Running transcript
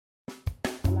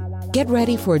Get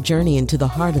ready for a journey into the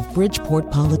heart of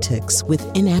Bridgeport politics with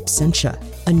In Absentia,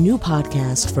 a new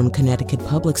podcast from Connecticut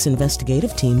Public's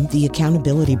investigative team, The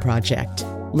Accountability Project.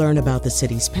 Learn about the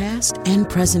city's past and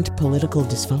present political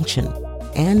dysfunction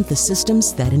and the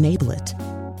systems that enable it.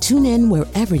 Tune in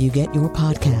wherever you get your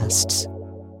podcasts.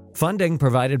 Funding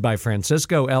provided by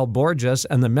Francisco L. Borges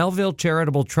and the Melville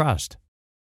Charitable Trust.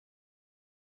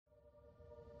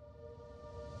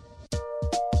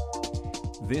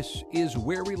 This is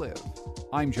Where We Live.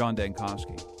 I'm John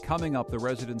Dankosky. Coming up, the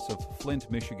residents of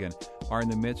Flint, Michigan are in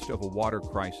the midst of a water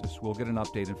crisis. We'll get an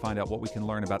update and find out what we can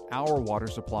learn about our water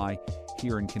supply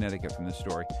here in Connecticut from this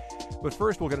story. But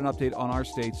first, we'll get an update on our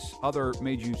state's other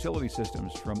major utility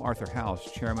systems from Arthur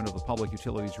House, chairman of the Public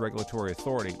Utilities Regulatory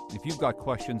Authority. If you've got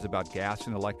questions about gas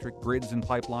and electric, grids and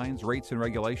pipelines, rates and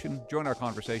regulation, join our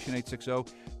conversation,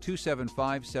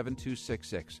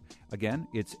 860-275-7266. Again,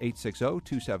 it's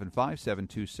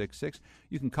 860-275-7266.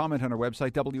 You can comment on our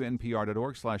website,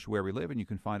 wnpr.org/where we live, and you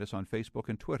can find us on Facebook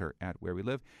and Twitter at Where We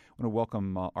Live. I want to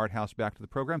welcome Art House back to the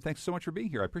program. Thanks so much for being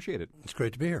here. I appreciate it. It's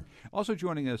great to be here. Also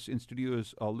joining us in studio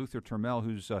is Luther Turmel,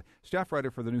 who's staff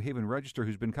writer for the New Haven Register,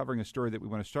 who's been covering a story that we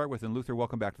want to start with. And Luther,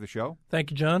 welcome back to the show.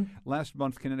 Thank you, John. Last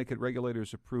month, Connecticut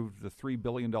regulators approved the $3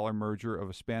 billion merger of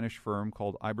a Spanish firm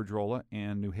called Iberdrola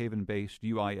and New Haven-based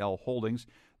UIL Holdings.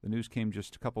 The news came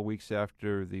just a couple weeks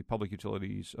after the Public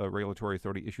Utilities Regulatory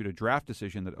Authority issued a draft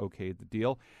decision that okayed the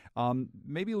deal.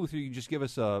 Maybe, Luther, you can just give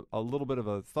us a little bit of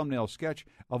a thumbnail sketch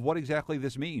of what exactly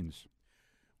this means.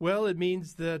 Well, it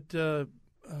means that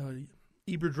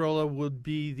Iberdrola would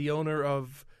be the owner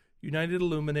of United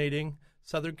Illuminating,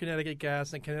 Southern Connecticut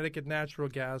Gas, and Connecticut Natural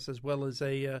Gas, as well as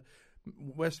a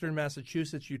Western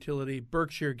Massachusetts utility,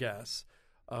 Berkshire Gas.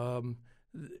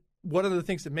 One of the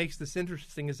things that makes this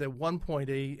interesting is at one point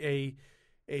a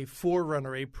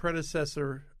forerunner, a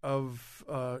predecessor of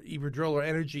Iberdrola,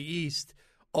 Energy East,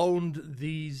 owned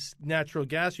these natural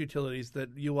gas utilities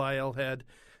that UIL had,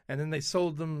 and then they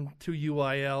sold them to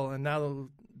UIL, and now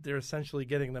they're essentially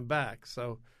getting them back.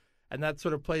 So, and that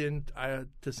sort of played in,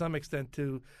 to some extent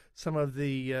to some of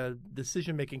the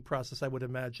decision-making process, I would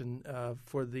imagine,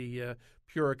 for the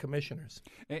PURA commissioners.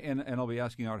 And I'll be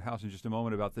asking Art House in just a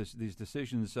moment about these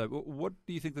decisions. What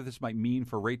do you think that this might mean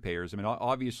for ratepayers? I mean,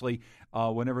 obviously,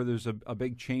 whenever there's a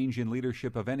big change in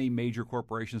leadership of any major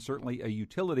corporation, certainly a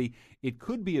utility, it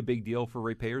could be a big deal for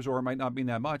ratepayers, or it might not mean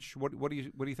that much. What do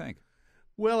you think?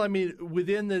 Well, I mean,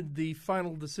 within the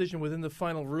final decision, within the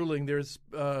final ruling, there's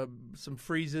some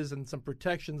freezes and some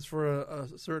protections for a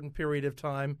certain period of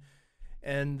time.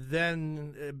 And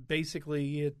then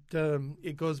basically it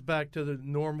goes back to the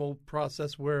normal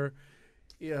process where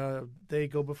they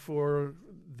go before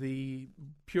the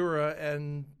PURA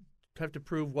and have to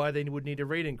prove why they would need a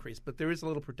rate increase. But there is a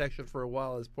little protection for a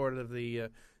while as part of the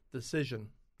decision.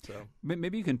 So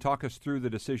maybe you can talk us through the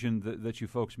decision that you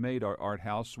folks made, Art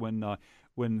House, when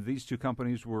these two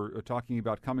companies were talking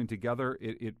about coming together.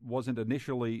 It wasn't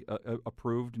initially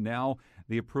approved. Now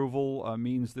the approval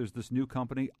means there's this new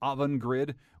company,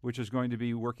 Avangrid, which is going to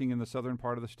be working in the southern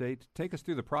part of the state. Take us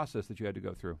through the process that you had to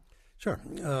go through. Sure.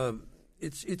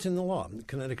 It's in the law,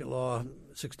 Connecticut Law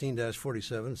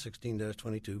 16-47,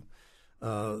 16-22.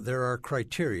 There are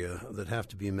criteria that have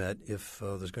to be met if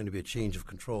there's going to be a change of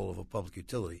control of a public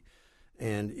utility.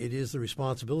 And it is the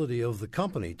responsibility of the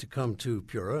company to come to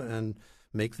PURA and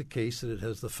make the case that it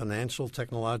has the financial,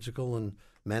 technological, and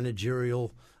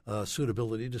managerial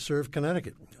suitability to serve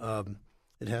Connecticut.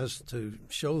 It has to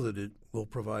show that it will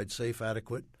provide safe,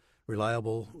 adequate,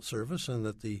 reliable service and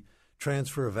that the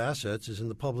transfer of assets is in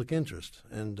the public interest.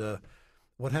 And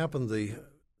what happened the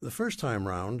first time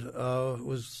round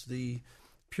was the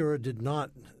PURA did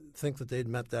not think that they'd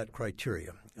met that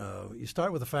criteria. You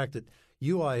start with the fact that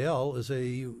UIL is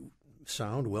a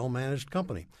sound, well-managed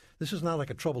company. This is not like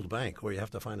a troubled bank where you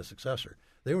have to find a successor.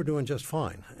 They were doing just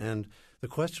fine. And the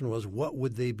question was, what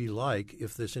would they be like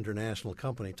if this international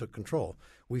company took control?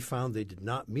 We found they did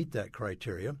not meet that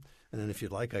criteria. And then if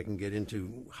you'd like, I can get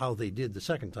into how they did the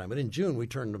second time. But in June, we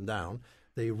turned them down.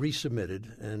 They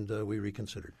resubmitted, and we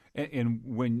reconsidered. And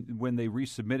when they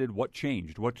resubmitted, what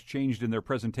changed? What changed in their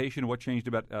presentation? What changed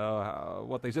about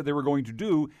what they said they were going to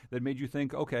do that made you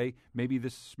think, okay, maybe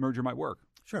this merger might work?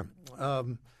 Sure.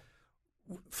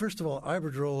 First of all,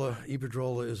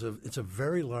 Iberdrola is a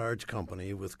very large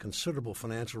company with considerable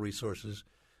financial resources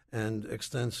and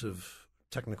extensive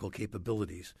technical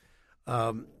capabilities.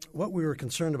 What we were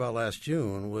concerned about last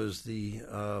June was the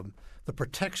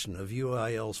protection of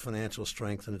UIL's financial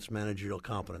strength and its managerial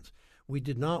competence. We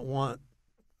did not want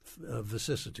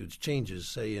vicissitudes, changes,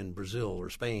 say in Brazil or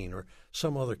Spain or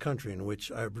some other country in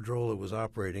which Iberdrola was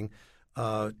operating,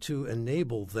 to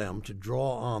enable them to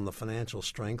draw on the financial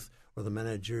strength or the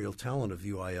managerial talent of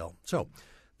UIL. So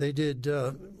they did,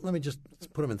 let me just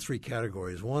put them in three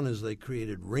categories. One is they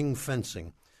created ring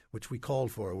fencing, which we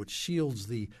called for, which shields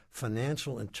the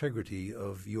financial integrity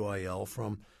of UIL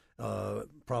from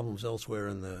problems elsewhere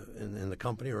in the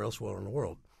company or elsewhere in the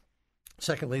world.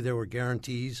 Secondly, there were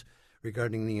guarantees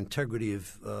regarding the integrity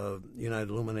of United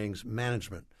Illuminating's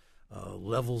management,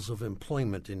 levels of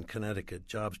employment in Connecticut,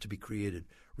 jobs to be created,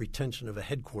 retention of a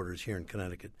headquarters here in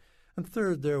Connecticut. And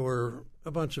third, there were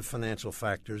a bunch of financial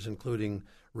factors, including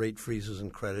rate freezes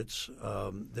and credits.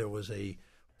 There was a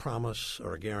promise,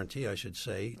 or a guarantee, I should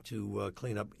say, to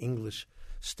clean up English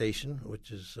Station,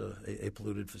 which is a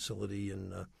polluted facility in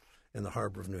the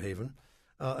harbor of New Haven,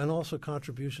 and also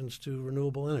contributions to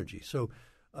renewable energy. So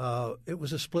it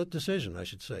was a split decision, I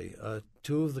should say.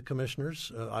 Two of the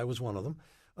commissioners, I was one of them,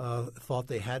 thought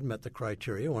they had met the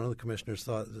criteria. One of the commissioners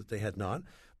thought that they had not.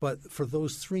 But for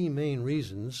those three main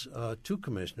reasons, two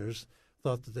commissioners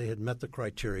thought that they had met the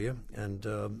criteria and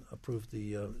approved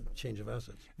the change of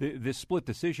assets. This split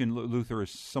decision, Luther, is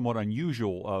somewhat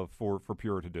unusual for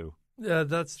PURA to do. Yeah,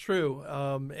 that's true.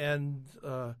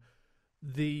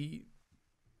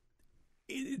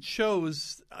 It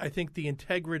shows, I think, the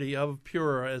integrity of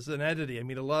PURA as an entity. I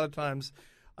mean, a lot of times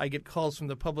I get calls from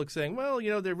the public saying, well,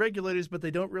 they're regulators, but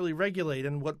they don't really regulate.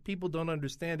 And what people don't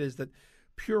understand is that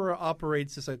PURA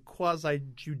operates as a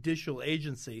quasi-judicial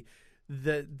agency,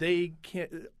 that they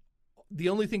can't. The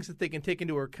only things that they can take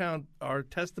into account are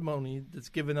testimony that's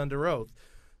given under oath.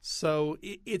 So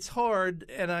it's hard,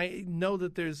 and I know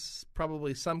that there's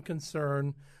probably some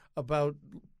concern about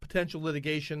potential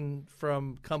litigation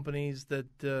from companies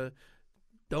that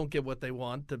don't get what they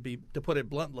want, to put it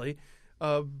bluntly.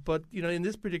 But in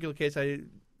this particular case,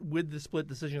 with the split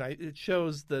decision, it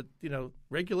shows that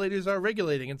regulators are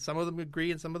regulating, and some of them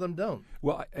agree and some of them don't.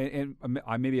 Well, and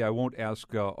maybe I won't ask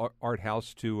Art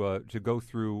House to go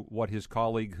through what his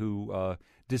colleague who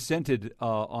dissented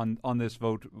on this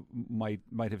vote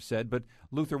might have said. But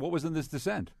Luther, what was in this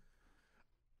dissent?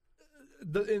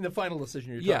 In the final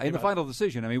decision, you're talking about. Yeah, in the final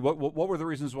decision. I mean, what were the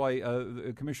reasons why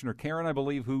Commissioner Karen, I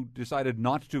believe, who decided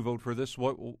not to vote for this?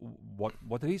 What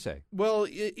did he say? Well,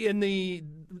 in the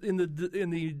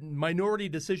minority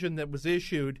decision that was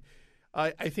issued,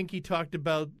 I think he talked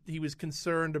about, he was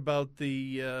concerned about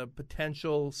the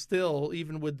potential still,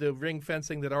 even with the ring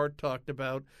fencing that Art talked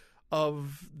about,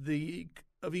 of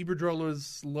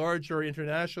Iberdrola's larger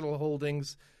international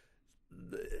holdings,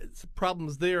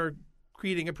 problems there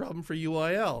creating a problem for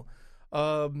UIL.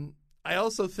 I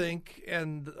also think,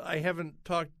 and I haven't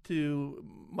talked to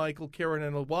Michael Karen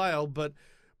in a while, but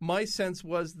my sense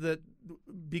was that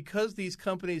because these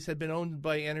companies had been owned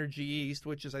by Energy East,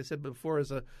 which, as I said before, is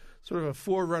a sort of a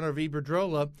forerunner of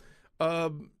Iberdrola,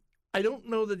 I don't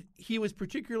know that he was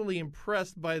particularly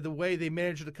impressed by the way they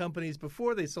managed the companies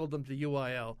before they sold them to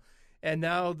UIL. And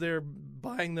now they're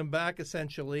buying them back,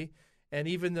 essentially. And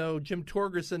even though Jim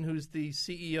Torgerson, who's the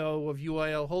CEO of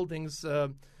UIL Holdings,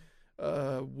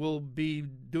 will be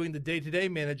doing the day-to-day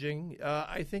managing,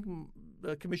 I think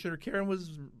Commissioner Karen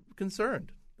was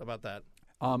concerned about that.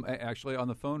 Actually, on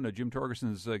the phone, Jim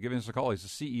Torgerson is giving us a call. He's the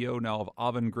CEO now of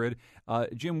Avangrid.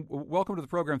 Jim, welcome to the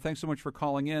program. Thanks so much for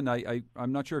calling in.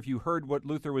 I'm not sure if you heard what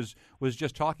Luther was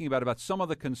just talking about some of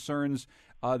the concerns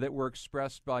that were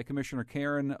expressed by Commissioner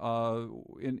Karen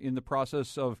in the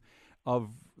process of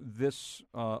this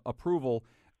approval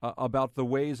about the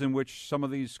ways in which some of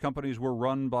these companies were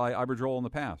run by Iberdrola in the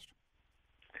past.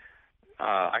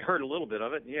 I heard a little bit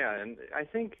of it, yeah, and I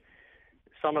think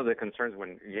some of the concerns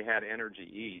when you had Energy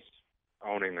East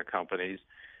owning the companies,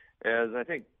 as I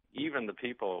think even the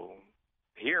people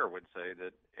here would say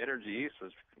that Energy East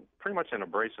was pretty much an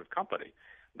abrasive company,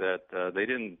 that they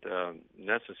didn't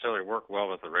necessarily work well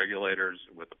with the regulators,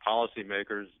 with the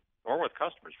policymakers, or with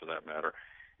customers for that matter.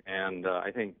 And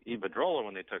I think Iberdrola,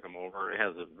 when they took them over,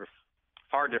 has a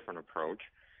far different approach.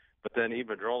 But then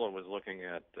Iberdrola was looking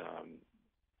at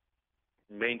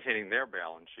maintaining their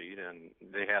balance sheet, and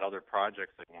they had other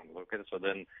projects they wanted to look at. So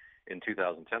then in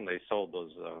 2010, they sold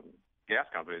those gas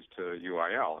companies to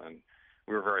UIL, and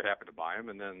we were very happy to buy them.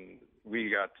 And then we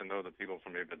got to know the people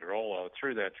from Iberdrola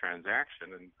through that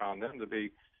transaction and found them to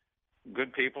be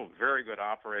good people, very good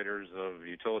operators of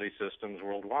utility systems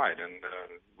worldwide. And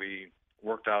we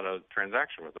worked out a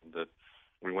transaction with them that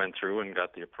we went through and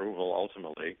got the approval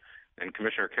ultimately. And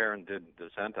Commissioner Karen did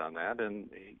dissent on that, and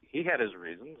he had his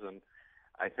reasons. And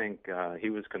I think he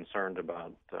was concerned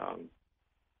about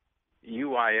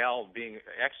UIL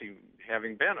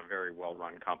having been a very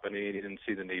well-run company. He didn't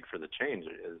see the need for the change,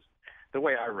 is the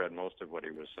way I read most of what he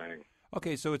was saying.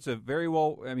 Okay, so it's a very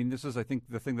well, I mean, this is, I think,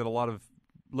 the thing that a lot of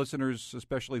listeners,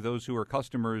 especially those who are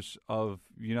customers of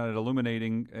United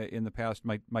Illuminating in the past,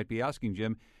 might be asking,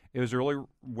 Jim. It was a really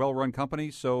well-run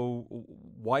company, so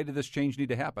why did this change need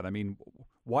to happen? I mean,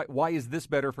 why is this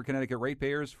better for Connecticut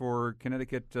ratepayers, for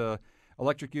Connecticut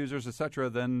electric users, et cetera,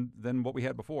 than what we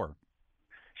had before?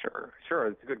 Sure.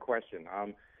 It's a good question.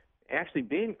 Actually,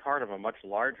 being part of a much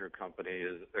larger company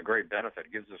is a great benefit.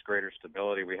 It gives us greater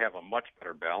stability. We have a much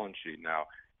better balance sheet now.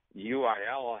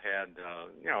 UIL had,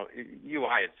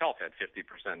 UI itself had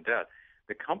 50% debt.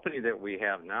 The company that we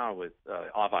have now with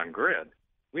Avangrid,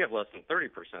 we have less than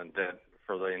 30% debt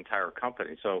for the entire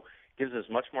company. So it gives us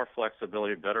much more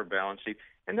flexibility, better balance sheet.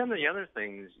 And then the other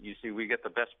things, you see, we get the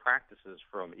best practices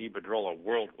from Iberdrola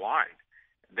worldwide.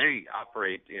 They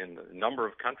operate in a number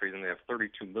of countries, and they have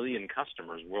 32 million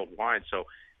customers worldwide. So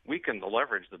we can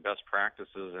leverage the best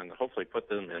practices and hopefully put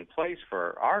them in place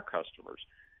for our customers.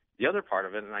 The other part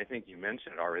of it, and I think you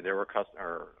mentioned it already, there were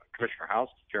Commissioner House,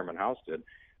 Chairman House did.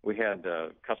 We had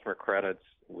customer credits.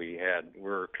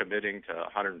 We're committing to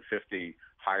 150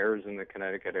 hires in the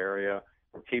Connecticut area.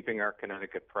 We're keeping our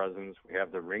Connecticut presence. We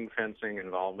have the ring fencing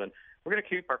involvement. We're going to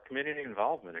keep our community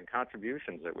involvement and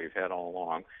contributions that we've had all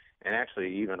along, and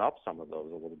actually even up some of those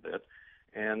a little bit.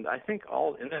 And I think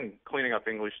and then cleaning up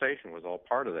English Station was all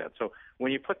part of that. So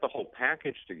when you put the whole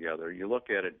package together, you look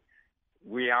at it,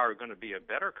 we are going to be a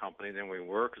better company than we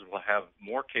were because we'll have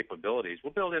more capabilities.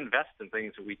 We'll be able to invest in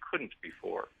things that we couldn't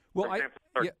before. Well,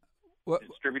 for example,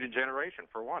 distributed generation,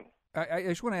 for one. I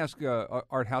just want to ask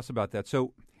Art House about that.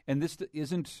 So, and this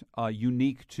isn't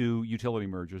unique to utility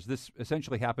mergers. This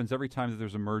essentially happens every time that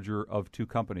there's a merger of two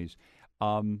companies.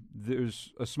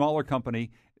 There's a smaller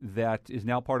company that is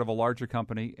now part of a larger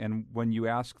company, and when you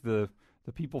ask the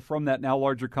people from that now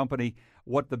larger company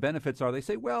what the benefits are, they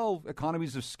say, well,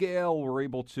 economies of scale, we're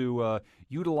able to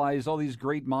utilize all these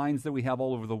great mines that we have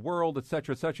all over the world, et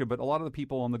cetera, et cetera. But a lot of the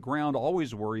people on the ground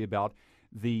always worry about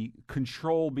the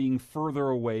control being further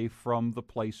away from the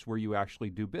place where you actually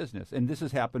do business. And this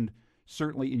has happened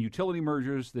certainly in utility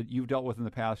mergers that you've dealt with in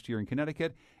the past here in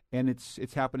Connecticut, and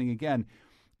it's happening again.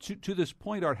 To this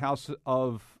point, Art House,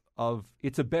 of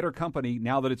it's a better company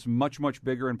now that it's much, much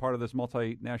bigger and part of this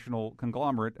multinational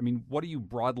conglomerate. I mean, what do you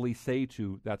broadly say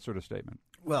to that sort of statement?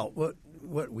 Well,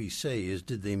 what we say is,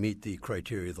 did they meet the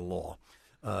criteria of the law?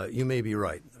 You may be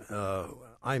right.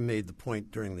 I made the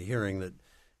point during the hearing that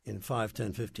in 5,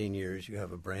 10, 15 years, you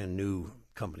have a brand new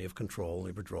company of control,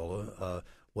 Iberdrola.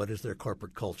 What is their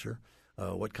corporate culture?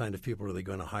 What kind of people are they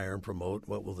going to hire and promote?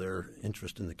 What will their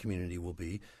interest in the community will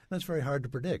be? And that's very hard to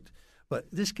predict. But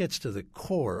this gets to the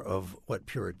core of what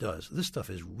PURA does. This stuff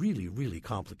is really, really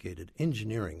complicated.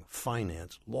 Engineering,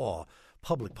 finance, law,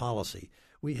 public policy.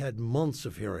 We had months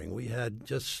of hearing. We had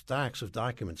just stacks of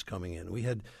documents coming in. We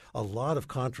had a lot of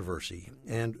controversy.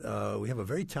 And we have a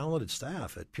very talented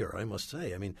staff at PURA, I must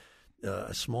say. I mean,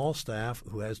 a small staff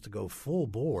who has to go full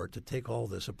bore to take all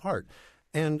this apart.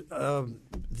 And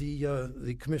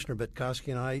the Commissioner Betkoski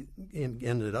and I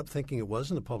ended up thinking it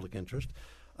was in the public interest.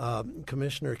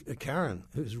 Commissioner Karen,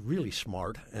 who's really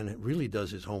smart and really does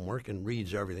his homework and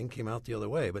reads everything, came out the other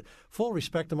way. But full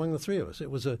respect among the three of us. It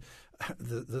was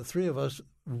the three of us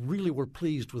really were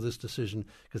pleased with this decision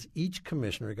because each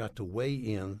commissioner got to weigh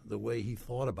in the way he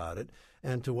thought about it.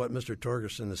 And to what Mr.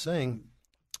 Torgerson is saying,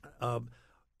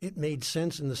 it made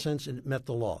sense in the sense it met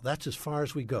the law. That's as far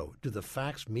as we go. Do the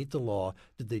facts meet the law?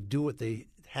 Did they do what they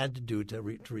had to do to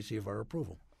receive our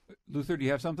approval? Luther, do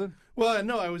you have something? Well,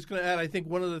 no, I was going to add, I think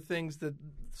one of the things that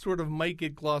sort of might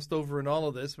get glossed over in all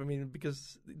of this, I mean,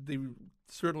 because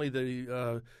certainly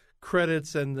the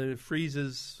credits and the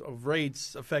freezes of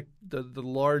rates affect the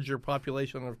larger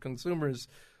population of consumers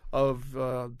of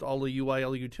all the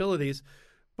UIL utilities,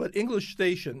 but English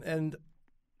Station, and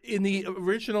in the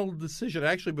original decision,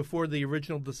 actually before the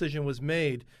original decision was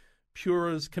made,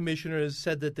 PURA's commissioners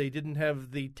said that they didn't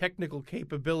have the technical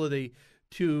capability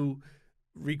to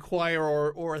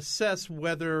require or assess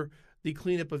whether the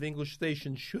cleanup of English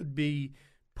Station should be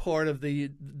part of the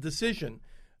decision.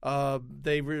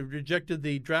 They rejected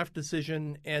the draft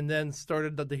decision and then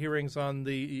started the hearings on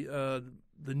the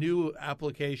new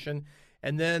application.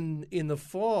 And then in the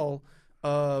fall,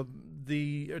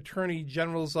 the Attorney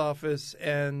General's Office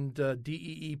and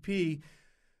DEEP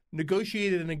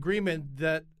negotiated an agreement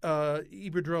that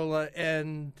Iberdrola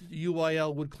and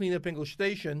UIL would clean up English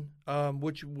Station,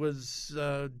 which was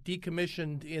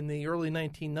decommissioned in the early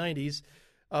 1990s.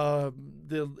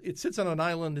 It sits on an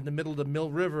island in the middle of the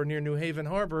Mill River near New Haven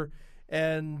Harbor,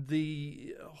 and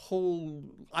the whole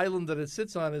island that it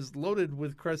sits on is loaded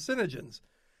with carcinogens.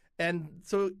 And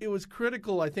so it was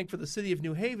critical, I think, for the city of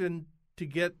New Haven to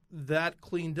get that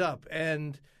cleaned up.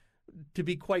 And to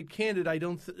be quite candid, I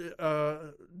don't.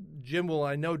 Jim will,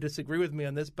 I know, disagree with me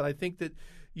on this, but I think that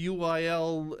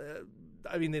UIL.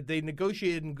 They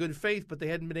negotiated in good faith, but they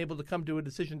hadn't been able to come to a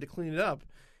decision to clean it up,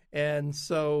 and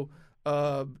so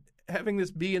having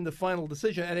this be in the final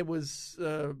decision, and it was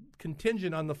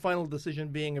contingent on the final decision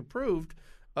being approved,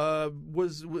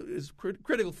 is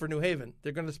critical for New Haven.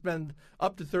 They're going to spend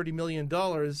up to $30 million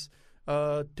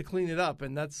to clean it up,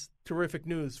 and that's terrific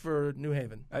news for New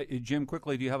Haven. Jim,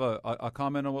 quickly, do you have a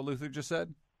comment on what Luther just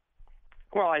said?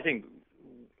 Well, I think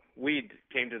we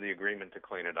came to the agreement to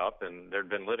clean it up, and there'd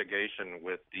been litigation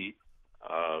with DEEP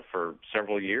for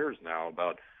several years now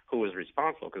about who was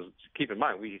responsible. Because keep in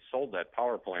mind, we sold that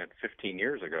power plant 15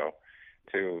 years ago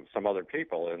to some other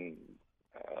people, and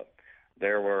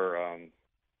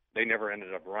they never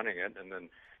ended up running it, and then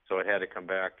so it had to come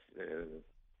back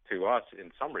to us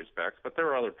in some respects. But there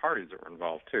were other parties that were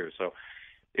involved too, so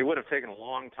it would have taken a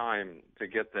long time to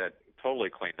get that totally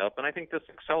cleaned up, and I think this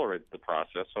accelerates the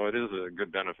process. So it is a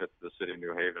good benefit to the city of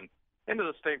New Haven and to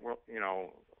the state,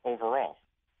 overall.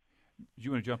 Do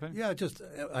you want to jump in? Yeah,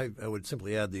 I would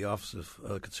simply add the Office of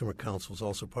Consumer Counsel was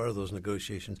also part of those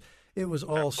negotiations. It was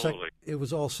all it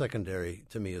was all secondary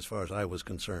to me as far as I was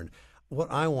concerned.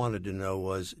 What I wanted to know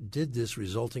was, did this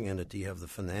resulting entity have the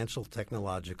financial,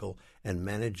 technological, and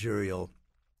managerial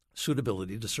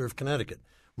suitability to serve Connecticut?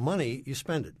 Money, you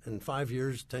spend it. In 5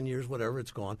 years, 10 years, whatever,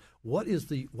 it's gone.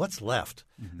 What's left,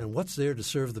 and what's there to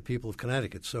serve the people of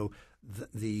Connecticut? So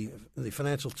the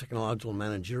financial, technological,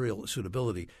 managerial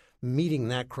suitability, meeting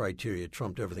that criteria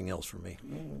trumped everything else for me.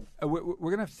 We're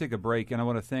going to have to take a break, and I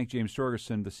want to thank James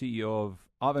Torgerson, the CEO of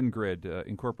Avangrid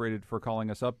Incorporated, for calling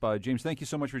us up. James, thank you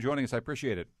so much for joining us. I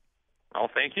appreciate it. Oh,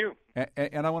 thank you.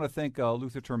 And I want to thank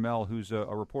Luther Turmel, who's a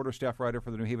reporter, staff writer for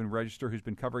the New Haven Register, who's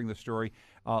been covering the story.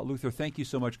 Luther, thank you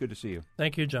so much. Good to see you.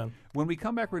 Thank you, John. When we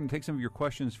come back, we're going to take some of your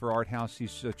questions for Art House.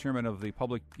 He's chairman of the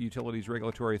Public Utilities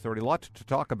Regulatory Authority. A lot to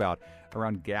talk about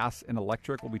around gas and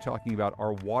electric. We'll be talking about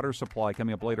our water supply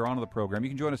coming up later on in the program. You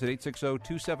can join us at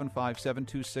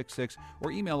 860-275-7266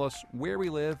 or email us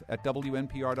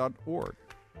wherewelive@wnpr.org.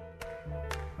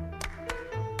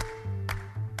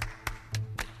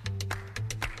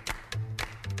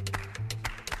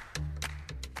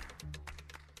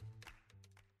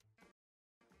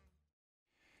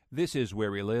 This is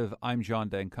Where We Live. I'm John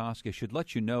Dankosky. I should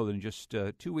let you know that in just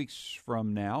 2 weeks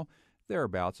from now,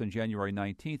 thereabouts, on January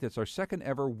 19th, it's our second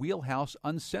ever Wheelhouse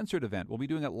Uncensored event. We'll be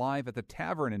doing it live at the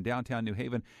Tavern in downtown New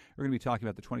Haven. We're going to be talking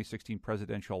about the 2016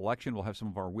 presidential election. We'll have some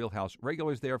of our Wheelhouse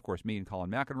regulars there, of course, me and Colin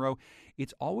McEnroe.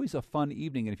 It's always a fun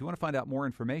evening, and if you want to find out more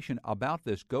information about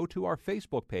this, go to our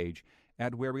Facebook page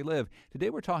at Where We Live. Today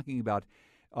we're talking about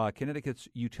Connecticut's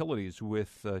utilities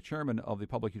with Chairman of the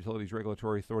Public Utilities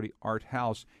Regulatory Authority, Art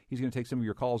House. He's going to take some of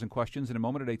your calls and questions in a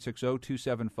moment at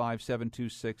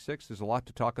 860-275-7266. There's a lot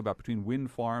to talk about between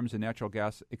wind farms and natural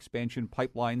gas expansion,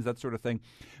 pipelines, that sort of thing.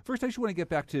 First, I just want to get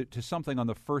back to something on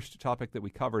the first topic that we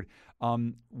covered.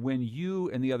 When you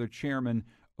and the other chairman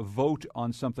vote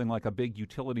on something like a big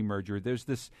utility merger, there's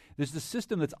this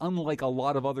system that's unlike a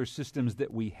lot of other systems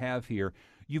that we have here.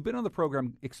 You've been on the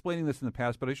program explaining this in the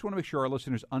past, but I just want to make sure our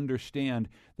listeners understand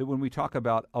that when we talk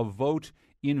about a vote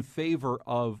in favor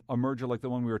of a merger like the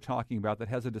one we were talking about that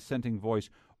has a dissenting voice,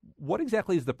 what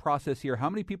exactly is the process here? How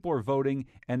many people are voting,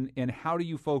 and how do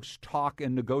you folks talk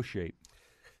and negotiate?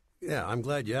 Yeah, I'm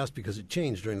glad you asked, because it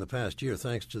changed during the past year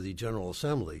thanks to the General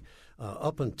Assembly.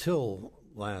 Up until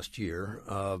last year,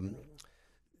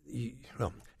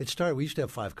 it started. We used to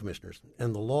have 5 commissioners,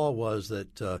 and the law was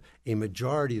that a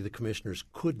majority of the commissioners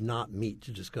could not meet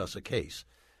to discuss a case.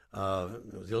 It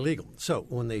was illegal. So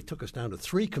when they took us down to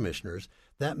 3 commissioners,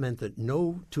 that meant that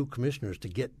no 2 commissioners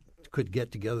could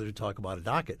get together to talk about a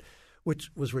docket, which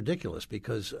was ridiculous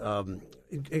because,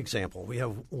 example, we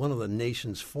have one of the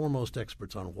nation's foremost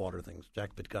experts on water things,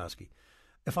 Jack Pitkoski.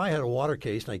 If I had a water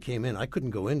case and I came in, I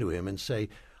couldn't go into him and say,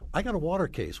 I got a water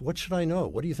case. What should I know?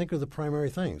 What do you think are the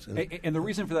primary things? And the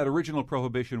reason for that original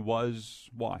prohibition was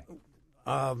why?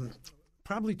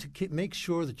 Probably to make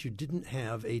sure that you didn't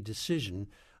have a decision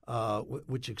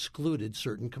which excluded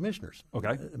certain commissioners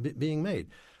being made.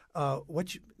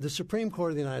 The Supreme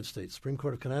Court of the United States, Supreme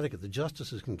Court of Connecticut, the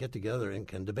justices can get together and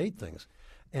can debate things.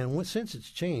 And since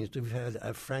it's changed, we've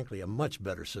had, frankly, a much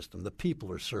better system. The people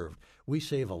are served. We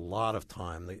save a lot of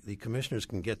time. The commissioners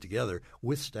can get together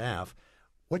with staff.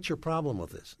 What's your problem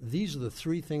with this? These are the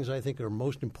 3 things I think are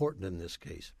most important in this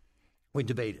case. We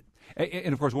debate it.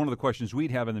 And, of course, one of the questions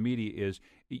we'd have in the media is,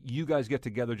 you guys get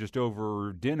together just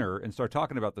over dinner and start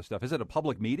talking about this stuff. Is it a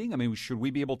public meeting? I mean, should we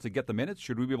be able to get the minutes?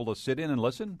 Should we be able to sit in and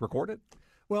listen, record it?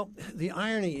 Well, the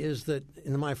irony is that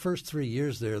in my first 3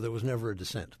 years there was never a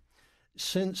dissent.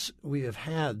 Since we have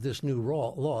had this new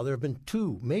law, there have been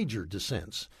 2 major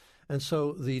dissents. And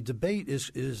so the debate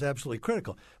is absolutely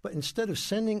critical. But instead of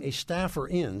sending a staffer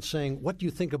in saying, what do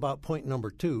you think about point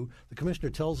number 2, the commissioner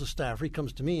tells the staffer, he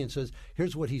comes to me and says,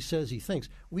 here's what he says he thinks.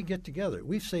 We get together.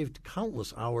 We've saved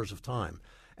countless hours of time.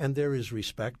 And there is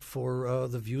respect for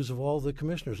the views of all the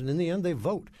commissioners. And in the end, they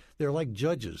vote. They're like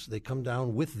judges. They come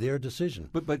down with their decision.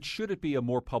 But should it be a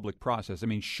more public process? I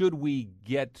mean, should we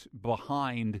get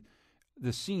behind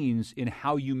the scenes in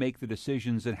how you make the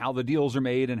decisions and how the deals are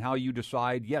made and how you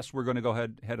decide, yes, we're going to go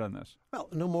ahead on this? Well,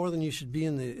 no more than you should be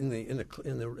in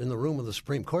the room of the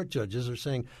Supreme Court judges are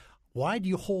saying, why do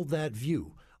you hold that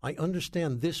view? I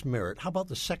understand this merit. How about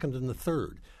the second and the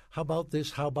third? How about this?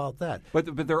 How about that?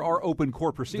 But there are open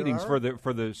court proceedings for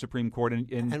the Supreme Court,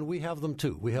 and we have them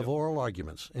too. We have oral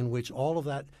arguments in which all of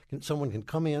that someone can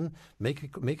come in, make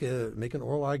an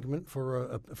oral argument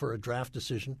for a draft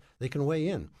decision. They can weigh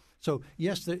in. So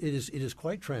yes, it is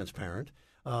quite transparent,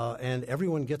 and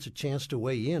everyone gets a chance to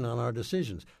weigh in on our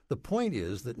decisions. The point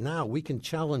is that now we can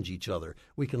challenge each other.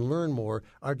 We can learn more.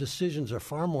 Our decisions are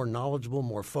far more knowledgeable,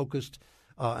 more focused.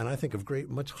 And I think of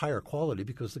much higher quality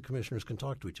because the commissioners can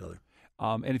talk to each other.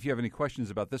 And if you have any questions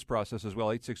about this process as well,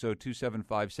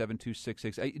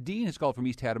 860-275-7266. Dean has called from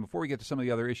East Haddam. Before we get to some of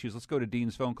the other issues, let's go to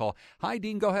Dean's phone call. Hi,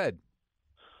 Dean. Go ahead.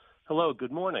 Hello.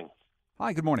 Good morning.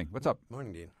 Hi. Good morning. What's up?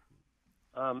 Morning, Dean.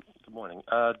 Good morning.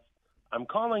 I'm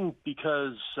calling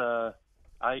because I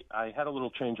had a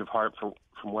little change of heart from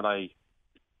what I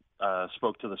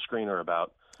spoke to the screener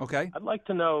about. Okay. I'd like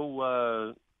to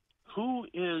know who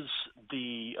is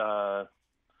the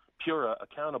PURA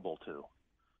accountable to?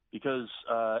 Because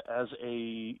as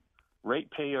a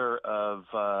ratepayer of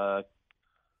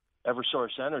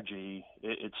Eversource Energy,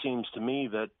 it seems to me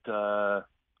that,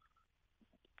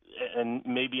 and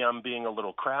maybe I'm being a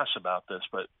little crass about this,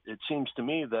 but it seems to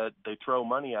me that they throw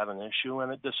money at an issue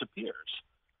and it disappears.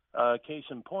 Case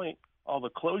in point, all the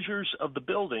closures of the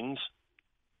buildings,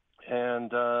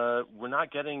 and we're not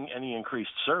getting any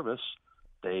increased service.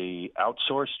 They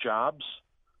outsource jobs.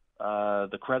 All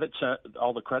the credit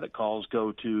calls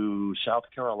go to South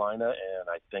Carolina and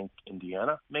I think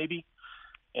Indiana, maybe.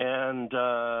 And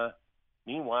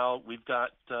meanwhile, we've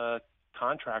got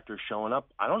contractors showing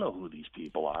up. I don't know who these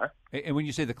people are. And when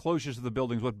you say the closures of the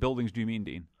buildings, what buildings do you mean,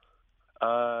 Dean?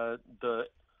 Let's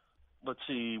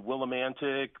see,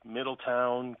 Willimantic,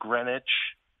 Middletown, Greenwich,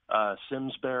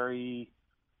 Simsbury.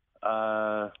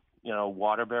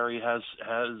 Waterbury has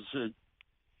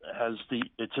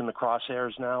it's in the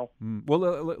crosshairs now. Well,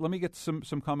 let me get some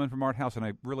comment from Art House, and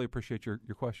I really appreciate your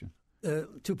question.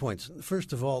 2 points.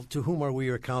 First of all, to whom are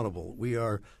we accountable? We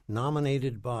are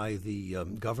nominated by the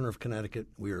governor of Connecticut.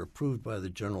 We are approved by the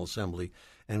General Assembly,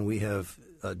 and we have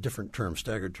different terms,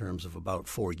 staggered terms of about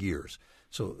 4 years.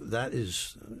 So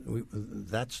that's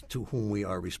to whom we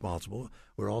are responsible.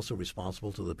 We're also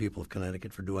responsible to the people of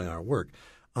Connecticut for doing our work.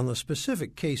 On the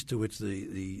specific case to which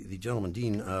the gentleman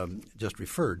Dean just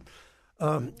referred,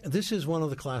 this is one of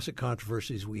the classic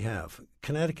controversies we have.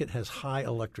 Connecticut has high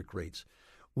electric rates.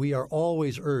 We are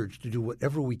always urged to do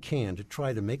whatever we can to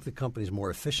try to make the companies more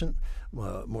efficient,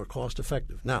 more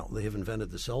cost-effective. Now, they have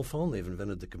invented the cell phone. They've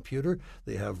invented the computer.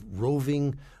 They have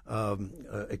roving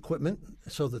equipment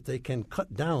so that they can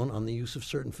cut down on the use of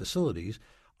certain facilities.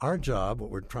 Our job,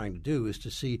 what we're trying to do, is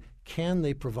to see can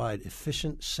they provide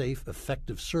efficient, safe,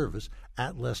 effective service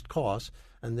at less cost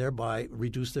and thereby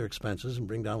reduce their expenses and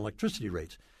bring down electricity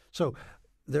rates. So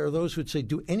there are those who would say,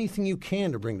 do anything you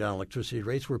can to bring down electricity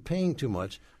rates. We're paying too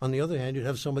much. On the other hand, you'd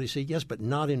have somebody say, yes, but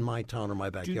not in my town or my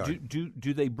backyard.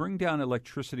 Do they bring down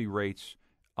electricity rates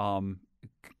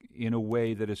in a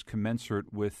way that is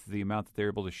commensurate with the amount that they're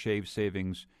able to shave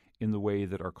savings in the way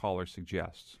that our caller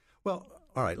suggests? Well,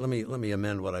 all right, let me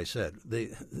amend what I said.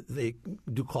 They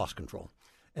do cost control,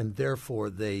 and therefore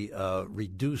they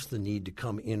reduce the need to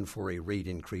come in for a rate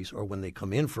increase, or when they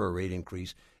come in for a rate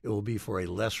increase, it will be for a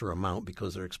lesser amount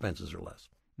because their expenses are less.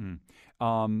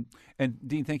 And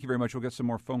Dean, thank you very much. We'll get some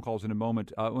more phone calls in a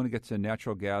moment. I want to get to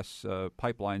natural gas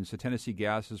pipelines. So Tennessee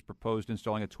Gas has proposed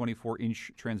installing a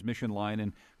 24-inch transmission line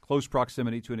in close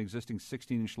proximity to an existing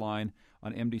 16-inch line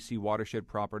on MDC watershed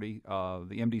property.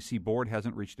 The MDC board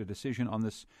hasn't reached a decision on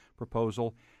this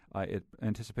proposal. It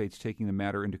anticipates taking the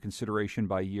matter into consideration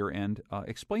by year end.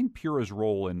 Explain PURA's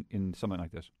role in something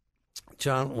like this.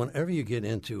 John, whenever you get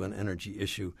into an energy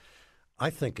issue, I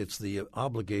think it's the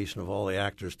obligation of all the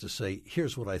actors to say,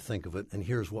 here's what I think of it and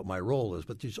here's what my role is.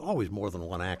 But there's always more than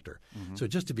one actor. So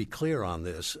just to be clear on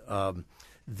this, you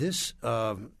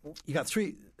got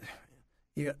three.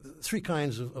 You got three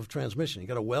kinds of transmission. You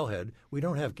got a wellhead. We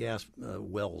don't have gas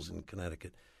wells in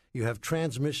Connecticut. You have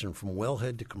transmission from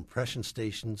wellhead to compression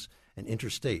stations and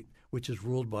interstate, which is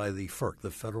ruled by the FERC,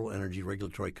 the Federal Energy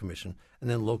Regulatory Commission, and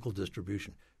then local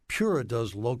distribution. PURA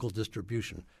does local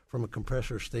distribution from a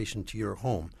compressor station to your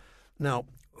home. Now,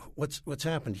 what's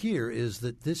happened here is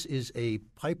that this is a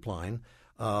pipeline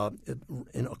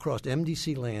across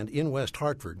MDC land in West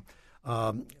Hartford,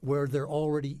 where there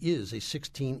already is a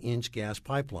 16-inch gas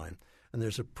pipeline, and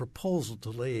there's a proposal to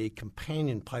lay a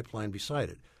companion pipeline beside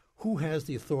it. Who has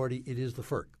the authority? It is the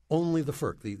FERC. Only the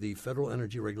FERC, the Federal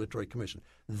Energy Regulatory Commission.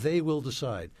 They will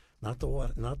decide, not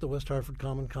the West Hartford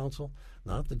Common Council,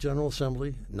 not the General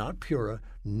Assembly, not PURA,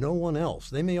 no one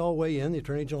else. They may all weigh in, the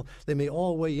Attorney General, they may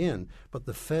all weigh in, but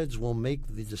the feds will make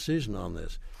the decision on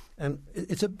this. And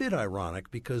it's a bit ironic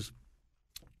because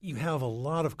you have a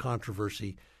lot of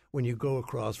controversy when you go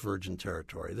across virgin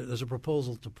territory. There's a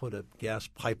proposal to put a gas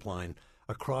pipeline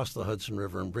across the Hudson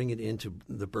River and bring it into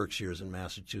the Berkshires in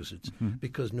Massachusetts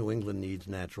because New England needs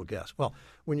natural gas. Well,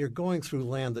 when you're going through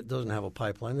land that doesn't have a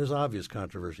pipeline, there's obvious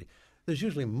controversy. There's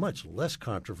usually much less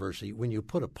controversy when you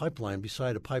put a pipeline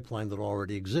beside a pipeline that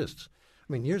already exists.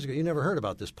 I mean, years ago, you never heard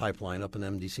about this pipeline up in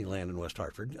MDC land in West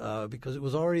Hartford because it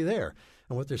was already there.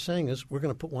 And what they're saying is we're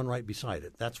going to put one right beside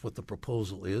it. That's what the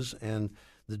proposal is, and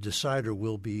the decider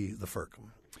will be the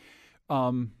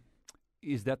FERC.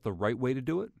 Is that the right way to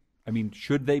do it? I mean,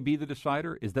 should they be the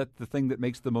decider? Is that the thing that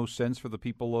makes the most sense for the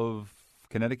people of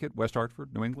Connecticut, West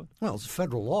Hartford, New England? Well, it's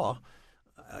federal law.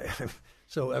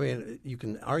 So, I mean, you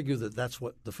can argue that that's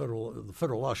what the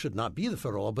federal law should not be the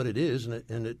federal law, but it is,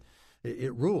 and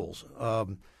it rules.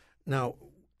 Now,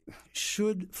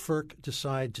 should FERC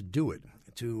decide to do it,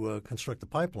 to construct the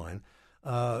pipeline,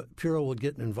 PURA will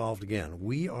get involved again.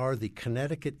 We are the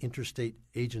Connecticut Interstate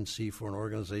Agency for an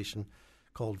organization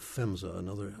called PHMSA,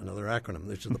 another acronym.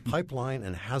 This is the Pipeline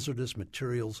and Hazardous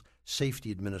Materials Safety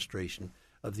Administration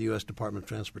of the U.S. Department of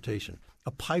Transportation.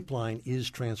 A pipeline is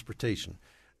transportation,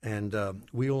 and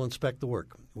we will inspect the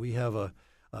work. We have a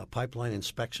pipeline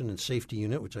inspection and safety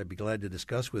unit, which I'd be glad to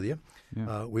discuss with you.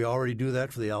 Yeah. We already do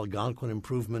that for the Algonquin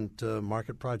Improvement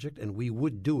Market Project, and we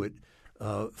would do it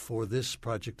for this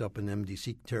project up in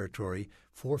MDC territory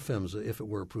for PHMSA if it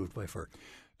were approved by FERC.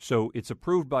 So it's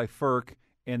approved by FERC,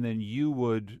 and then you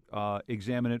would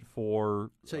examine it for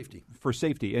safety. For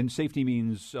safety, and safety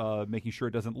means making sure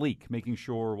it doesn't leak, making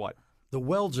sure what? The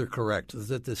welds are correct,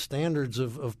 that the standards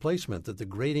of placement, that the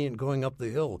gradient going up the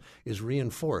hill is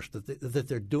reinforced, that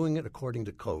they're doing it according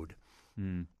to code.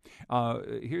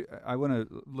 Here, I want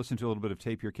to listen to a little bit of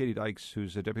tape here. Katie Dykes,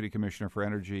 who's a Deputy Commissioner for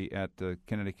Energy at the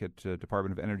Connecticut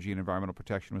Department of Energy and Environmental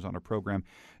Protection, was on our program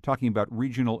talking about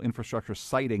regional infrastructure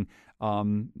siting.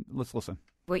 Let's listen.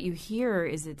 What you hear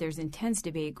is that there's intense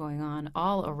debate going on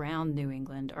all around New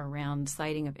England around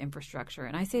siting of infrastructure.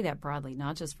 And I say that broadly,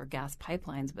 not just for gas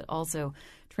pipelines, but also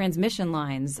transmission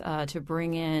lines to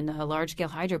bring in large-scale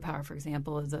hydropower, for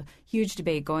example, is a huge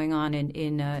debate going on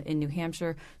in New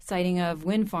Hampshire. Siting of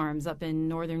wind farms up in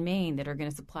northern Maine that are going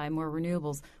to supply more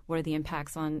renewables. What are the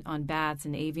impacts on bats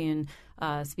and avian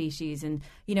species? And,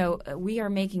 you know, we are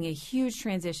making a huge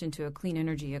transition to a clean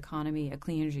energy economy, a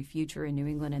clean energy future in New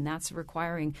England, and that's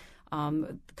requiring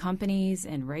companies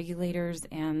and regulators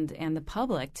and the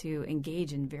public to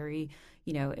engage in very,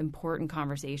 important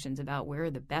conversations about where are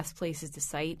the best places to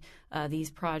site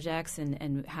these projects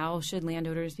and how should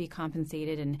landowners be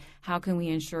compensated and how can we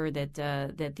ensure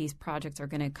that these projects are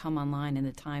going to come online in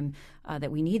the time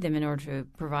that we need them in order to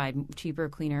provide cheaper,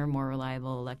 cleaner, more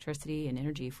reliable electricity and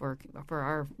energy for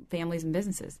our families and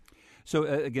businesses. So,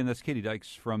 again, that's Katie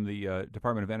Dykes from the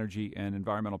Department of Energy and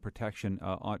Environmental Protection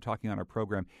talking on our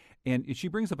program. And she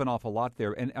brings up an awful lot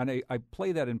there. And I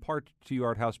play that in part to you,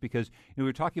 Art House, because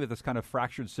we're talking about this kind of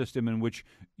fractured system in which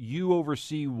you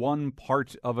oversee one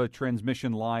part of a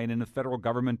transmission line and the federal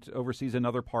government oversees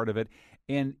another part of it.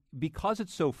 And because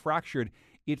it's so fractured,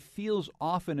 it feels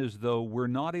often as though we're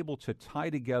not able to tie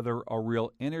together a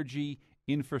real energy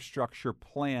infrastructure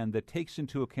plan that takes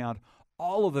into account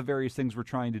all of the various things we're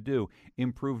trying to do: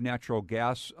 improve natural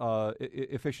gas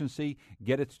efficiency,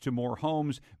 get it to more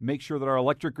homes, make sure that our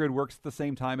electric grid works at the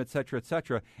same time, et cetera, et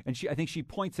cetera. And I think she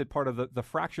points at part of the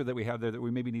fracture that we have there that we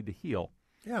maybe need to heal.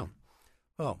 Yeah.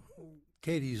 Well,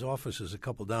 Katie's office is a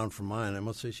couple down from mine. I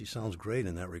must say she sounds great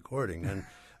in that recording. And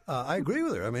I agree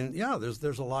with her. I mean, yeah,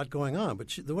 there's a lot going on.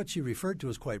 But what she referred to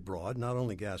is quite broad, not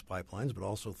only gas pipelines, but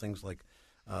also things like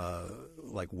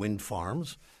wind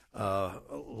farms.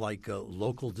 Like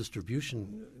local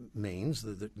distribution mains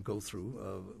that go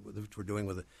through, which we're doing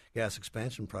with the gas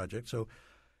expansion project. So,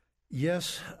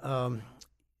 yes,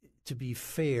 to be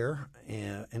fair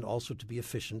and also to be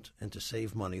efficient and to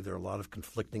save money, there are a lot of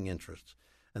conflicting interests.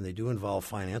 And they do involve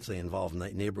finance. They involve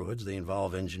neighborhoods. They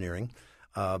involve engineering.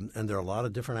 And there are a lot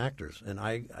of different actors. And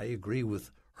I agree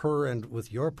with her and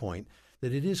with your point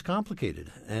that it is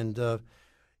complicated. And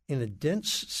in a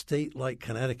dense state like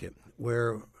Connecticut,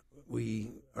 where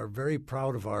we are very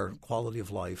proud of our quality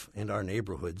of life and our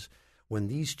neighborhoods, when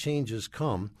these changes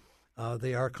come,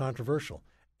 they are controversial.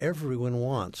 Everyone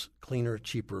wants cleaner,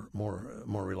 cheaper, more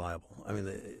reliable. I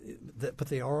mean, but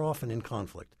they are often in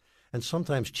conflict. And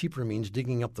sometimes cheaper means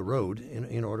digging up the road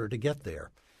in order to get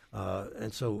there.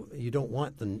 And so you don't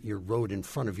want your road in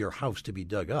front of your house to be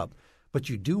dug up, but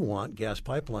you do want gas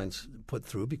pipelines put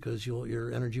through because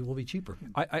your energy will be cheaper.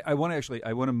 I want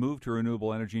to move to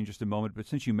renewable energy in just a moment, but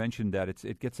since you mentioned that,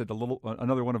 it gets at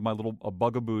another one of my little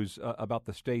bugaboos about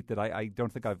the state that I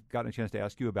don't think I've gotten a chance to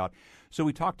ask you about. So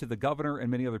we talked to the governor and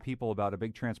many other people about a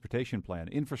big transportation plan.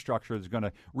 Infrastructure is going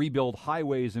to rebuild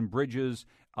highways and bridges,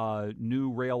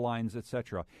 new rail lines,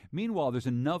 etc. Meanwhile, there's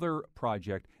another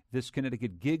project. This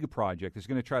Connecticut GIG project is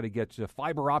going to try to get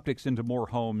fiber optics into more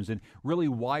homes and really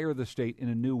wire the state in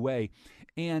a new way.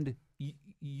 And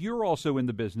you're also in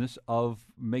the business of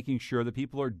making sure that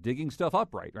people are digging stuff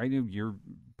up right? You're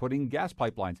putting gas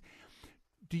pipelines.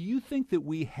 Do you think that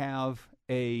we have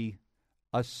a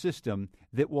system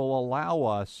that will allow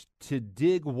us to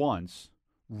dig once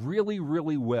really,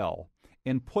 really well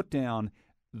and put down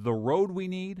the road we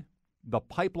need, the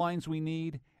pipelines we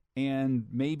need, and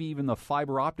maybe even the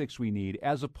fiber optics we need,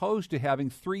 as opposed to having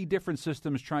three different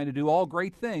systems trying to do all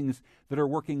great things that are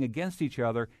working against each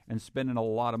other and spending a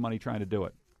lot of money trying to do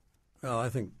it? Well, I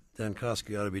think Dan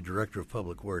Koski ought to be Director of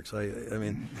Public Works. I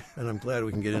mean, and I'm glad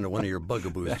we can get into one of your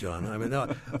bugaboos, John. I mean,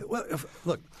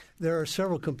 look, there are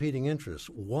several competing interests.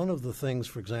 One of the things,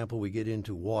 for example, we get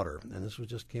into water, and this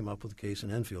just came up with a case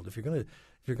in Enfield. If you're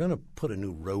going to put a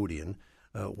new road in,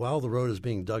 while the road is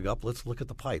being dug up, let's look at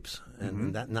the pipes.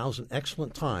 And that now's an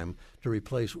excellent time to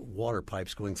replace water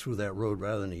pipes going through that road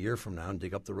rather than a year from now and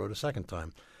dig up the road a second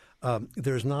time.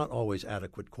 There's not always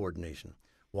adequate coordination.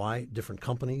 Why? Different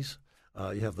companies.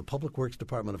 You have the Public Works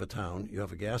Department of a town. You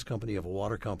have a gas company. You have a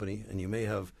water company. And you may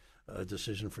have a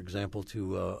decision, for example,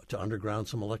 to underground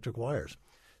some electric wires.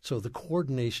 So the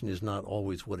coordination is not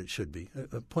always what it should be.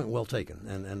 A point well taken,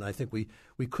 and I think we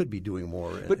could be doing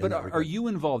more. But are you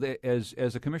involved as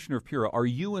a commissioner of PURA? Are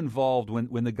you involved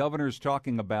when the governor's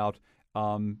talking about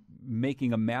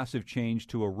making a massive change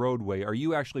to a roadway? Are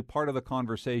you actually part of the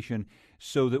conversation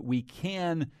so that we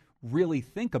can really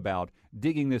think about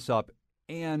digging this up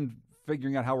and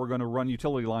figuring out how we're going to run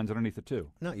utility lines underneath it too?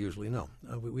 Not usually, no.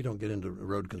 We don't get into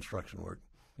road construction work.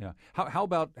 Yeah. How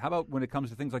about when it comes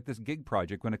to things like this GIG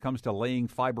project, when it comes to laying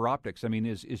fiber optics? I mean,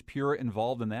 is PURA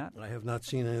involved in that? I have not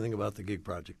seen anything about the GIG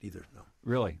project either, no.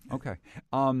 Really? Okay.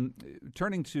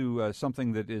 Turning to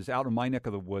something that is out of my neck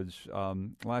of the woods,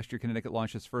 last year Connecticut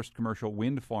launched its first commercial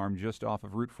wind farm just off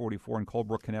of Route 44 in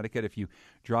Colebrook, Connecticut. If you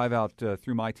drive out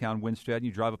through my town, Winstead, and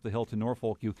you drive up the hill to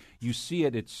Norfolk, you see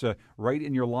it. It's right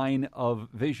in your line of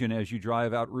vision as you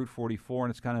drive out Route 44,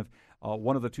 and it's kind of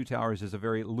one of the two towers is a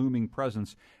very looming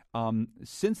presence.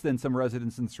 Since then, some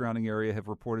residents in the surrounding area have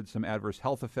reported some adverse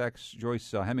health effects. Joyce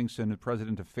Hemmingson,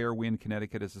 president of Fair Wind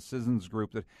Connecticut, is a citizens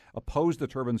group that opposed the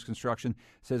turbine's construction,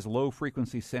 says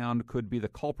low-frequency sound could be the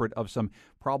culprit of some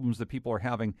problems that people are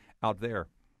having out there.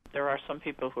 There are some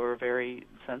people who are very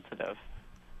sensitive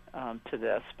to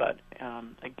this, but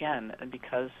again,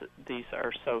 because these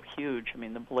are so huge, I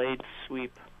mean, the blades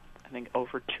sweep, I think,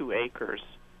 over 2 acres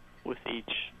with each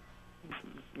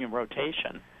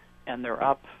rotation, and they're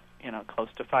up, close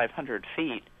to 500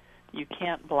 feet. You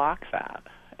can't block that,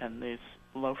 and these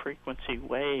low-frequency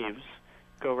waves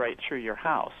go right through your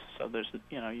house. So there's,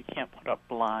 you can't put up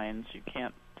blinds, you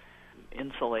can't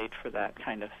insulate for that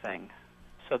kind of thing.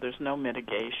 So there's no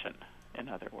mitigation, in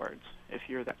other words, if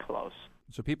you're that close.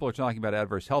 So people are talking about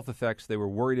adverse health effects. They were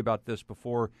worried about this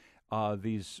before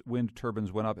these wind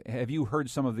turbines went up. Have you heard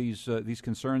some of these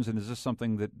concerns, and is this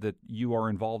something that you are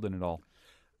involved in at all?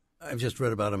 I've just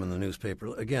read about them in the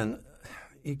newspaper. Again,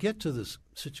 you get to this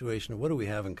situation of what do we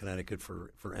have in Connecticut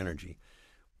for energy?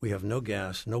 We have no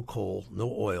gas, no coal,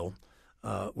 no oil.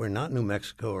 We're not New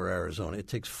Mexico or Arizona. It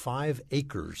takes 5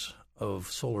 acres of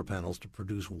solar panels to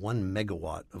produce 1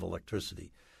 megawatt of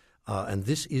electricity. And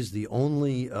this is the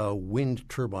only wind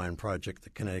turbine project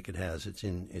that Connecticut has. It's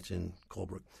in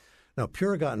Colebrook. Now,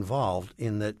 PURA got involved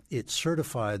in that it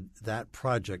certified that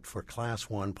project for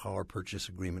Class 1 power purchase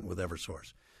agreement with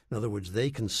Eversource. In other words, they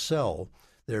can sell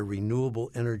their renewable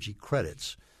energy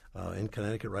credits. In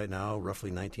Connecticut right now,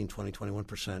 roughly 19, 20,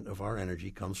 21% of our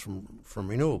energy comes from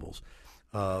renewables.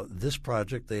 This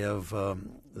project, they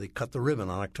cut the ribbon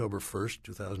on October 1st,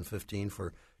 2015,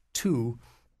 for two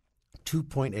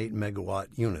 2.8 megawatt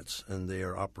units, and they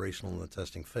are operational in the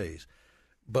testing phase.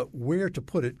 But where to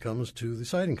put it comes to the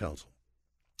Siting Council.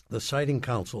 The Siting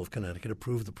Council of Connecticut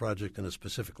approved the project in a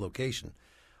specific location.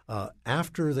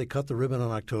 After they cut the ribbon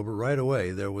on October, right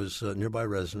away there was nearby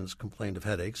residents complained of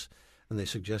headaches, and they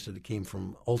suggested it came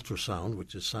from ultrasound,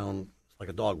 which is sound like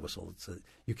a dog whistle.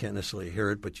 You can't necessarily hear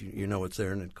it, but you know it's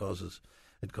there, and it causes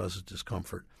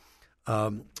discomfort.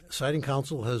 Siting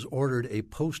Council has ordered a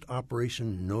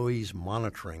post-operation noise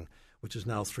monitoring, which is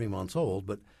now 3 months old.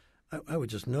 But I would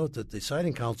just note that the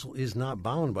Siting Council is not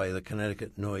bound by the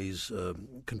Connecticut noise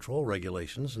control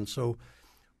regulations, and so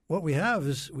what we have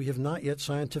is we have not yet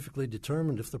scientifically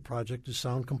determined if the project is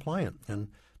sound compliant. And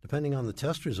depending on the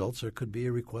test results, there could be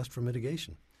a request for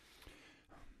mitigation.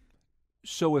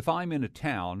 So if I'm in a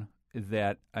town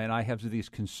and I have these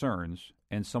concerns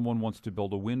and someone wants to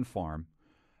build a wind farm,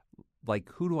 like,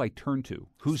 who do I turn to?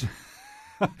 Who's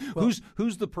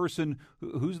the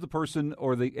person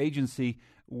or the agency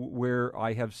where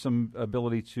I have some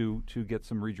ability to get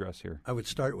some redress here? I would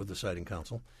start with the Siting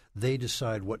Council. They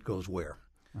decide what goes where.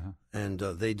 And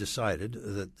they decided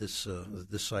that this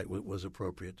site was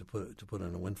appropriate to put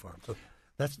in a wind farm. So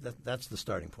that's the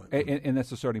starting point. And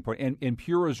that's the starting point. And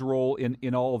PURA's role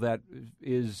in all of that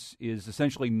is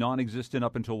essentially non-existent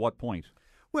up until what point?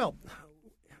 Well,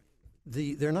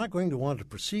 they're not going to want to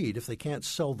proceed if they can't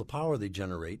sell the power they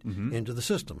generate into the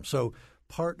system. So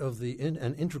part of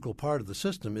an integral part of the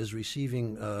system is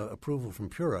receiving approval from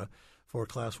PURA for a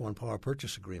Class 1 power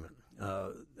purchase agreement.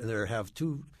 There have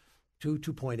two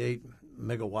 2.8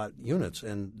 megawatt units,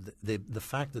 and the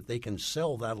fact that they can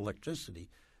sell that electricity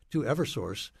to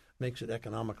Eversource makes it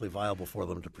economically viable for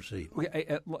them to proceed.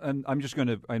 Okay, and I'm just going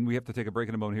to, and we have to take a break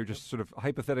in a moment here, just sort of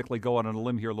hypothetically go out on a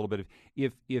limb here a little bit.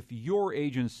 If your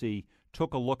agency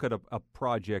took a look at a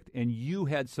project and you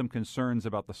had some concerns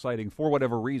about the siting for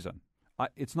whatever reason,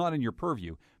 it's not in your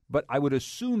purview, but I would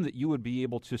assume that you would be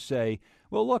able to say,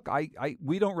 well, look,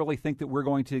 we don't really think that we're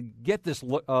going to get this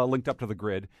linked up to the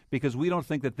grid because we don't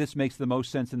think that this makes the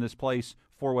most sense in this place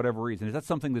for whatever reason. Is that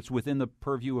something that's within the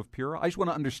purview of PURA? I just want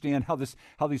to understand how these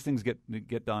things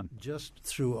get done. Just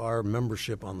through our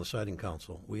membership on the Siting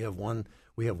Council. We have one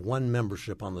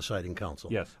membership on the Siting Council.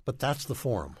 Yes. But that's the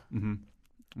forum. Mm-hmm.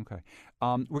 Okay.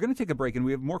 We're going to take a break, and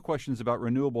we have more questions about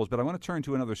renewables, but I want to turn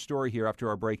to another story here after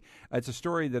our break. It's a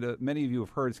story that many of you have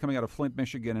heard. It's coming out of Flint,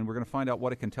 Michigan, and we're going to find out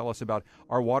what it can tell us about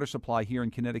our water supply here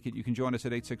in Connecticut. You can join us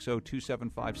at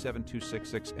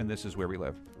 860-275-7266, and this is Where We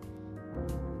Live.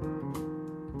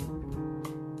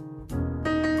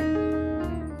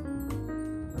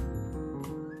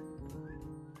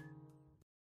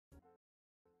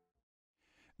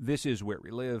 This is Where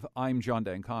We Live. I'm John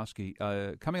Dankosky.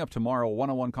 Coming up tomorrow, a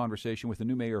one-on-one conversation with the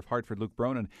new mayor of Hartford, Luke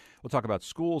Bronin. We'll talk about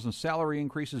schools and salary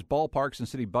increases, ballparks and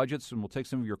city budgets, and we'll take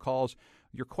some of your calls,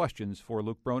 your questions for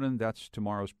Luke Bronin. That's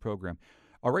tomorrow's program.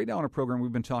 Right now on our program,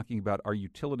 we've been talking about our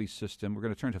utility system. We're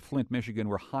going to turn to Flint, Michigan,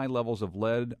 where high levels of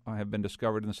lead have been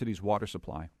discovered in the city's water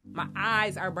supply. My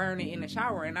eyes are burning in the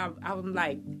shower, and I'm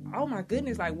like, oh, my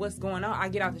goodness, like, what's going on? I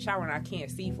get out the shower, and I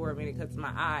can't see for a minute because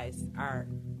my eyes are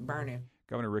burning.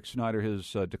 Governor Rick Snyder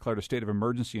has declared a state of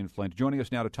emergency in Flint. Joining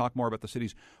us now to talk more about the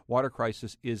city's water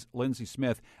crisis is Lindsay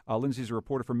Smith. Lindsay's a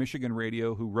reporter for Michigan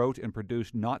Radio who wrote and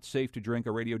produced Not Safe to Drink,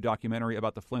 a radio documentary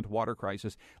about the Flint water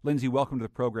crisis. Lindsay, welcome to the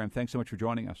program. Thanks so much for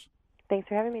joining us. Thanks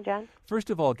for having me, John. First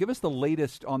of all, give us the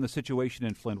latest on the situation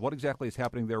in Flint. What exactly is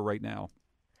happening there right now?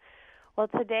 Well,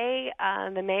 today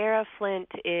the mayor of Flint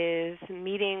is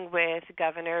meeting with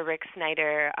Governor Rick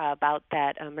Snyder about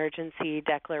that emergency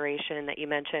declaration that you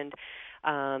mentioned.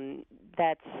 The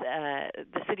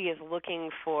city is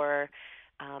looking for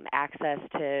access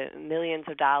to millions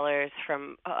of dollars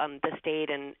from the state,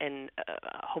 and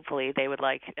hopefully they would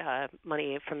like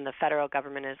money from the federal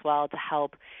government as well to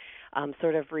help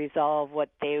sort of resolve what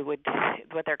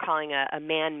they're calling a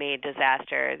man-made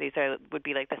disaster. These would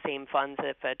be like the same funds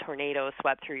if a tornado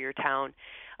swept through your town,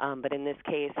 but in this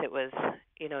case, it was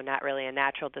not really a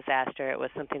natural disaster. It was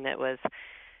something that was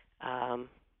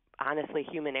honestly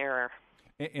human error.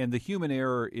 And the human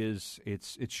error it's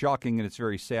shocking and it's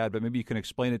very sad, but maybe you can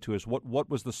explain it to us. What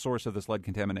was the source of this lead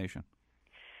contamination?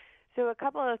 So a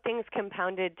couple of things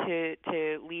compounded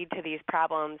to lead to these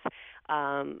problems,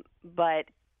 but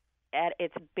at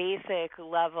its basic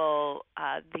level,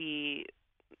 the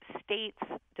state's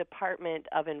Department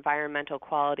of Environmental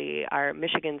Quality, our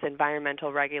Michigan's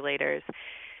environmental regulators,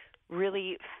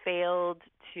 really failed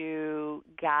to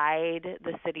guide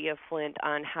the city of Flint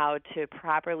on how to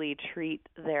properly treat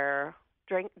their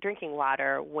drinking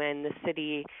water when the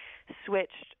city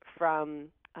switched from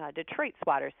Detroit's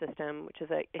water system, which is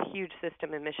a huge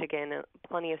system in Michigan.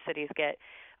 Plenty of cities get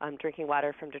drinking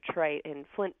water from Detroit, and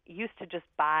Flint used to just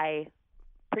buy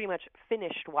pretty much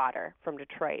finished water from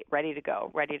Detroit, ready to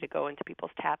go into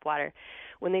people's tap water.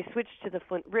 When they switched to the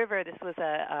Flint River, this was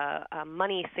a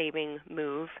money-saving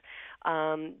move.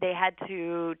 They had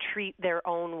to treat their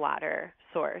own water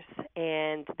source,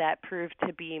 and that proved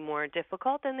to be more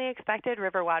difficult than they expected.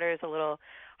 River water is a little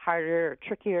harder or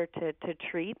trickier to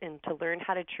treat and to learn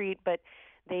how to treat, but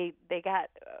they got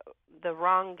the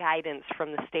wrong guidance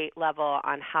from the state level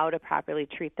on how to properly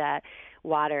treat that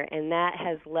water, and that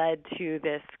has led to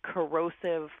this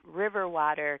corrosive river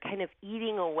water kind of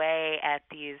eating away at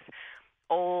these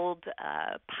old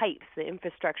pipes, the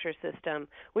infrastructure system,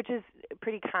 which is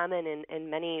pretty common in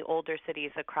many older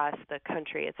cities across the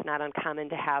country. It's not uncommon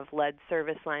to have lead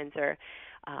service lines or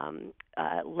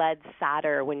lead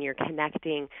solder when you're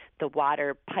connecting the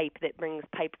water pipe that brings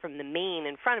pipe from the main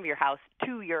in front of your house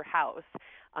to your house.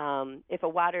 If a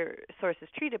water source is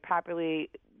treated properly,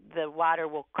 the water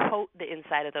will coat the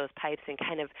inside of those pipes and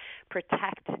kind of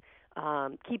protect,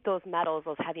 keep those metals,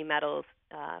 those heavy metals,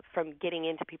 from getting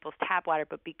into people's tap water.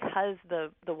 But because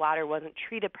the water wasn't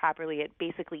treated properly, it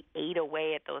basically ate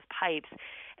away at those pipes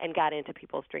and got into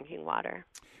people's drinking water.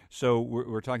 So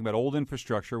we're talking about old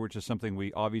infrastructure, which is something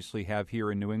we obviously have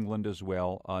here in New England as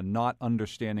well, not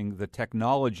understanding the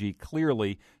technology,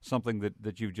 clearly something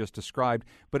that you've just described.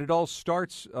 But it all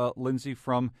starts, Lindsay,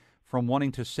 from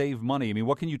wanting to save money. I mean,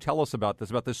 what can you tell us about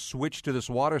this switch to this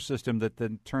water system that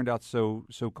then turned out so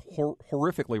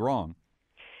horrifically wrong?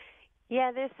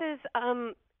 Yeah, this is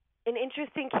an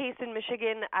interesting case in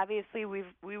Michigan. Obviously,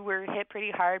 we were hit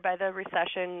pretty hard by the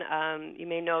recession. You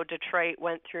may know Detroit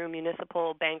went through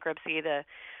municipal bankruptcy, the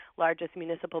largest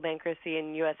municipal bankruptcy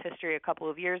in U.S. history a couple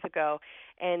of years ago.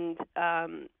 And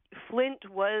Flint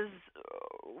was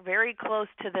very close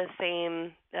to the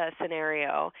same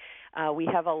scenario. We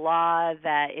have a law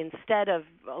that instead of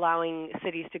allowing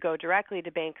cities to go directly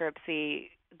to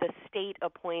bankruptcy, the state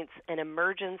appoints an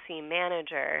emergency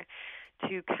manager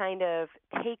to kind of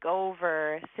take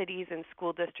over cities and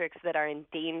school districts that are in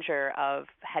danger of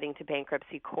heading to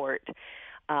bankruptcy court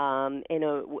in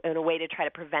a way to try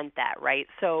to prevent that, right?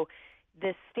 So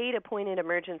the state-appointed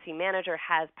emergency manager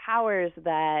has powers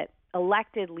that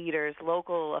elected leaders,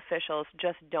 local officials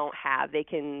just don't have. They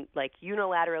can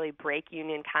unilaterally break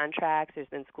union contracts. There's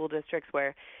been school districts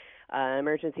where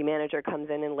emergency manager comes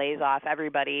in and lays off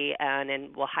everybody and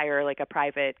then will hire a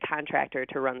private contractor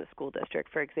to run the school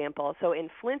district, for example. So in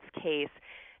Flint's case,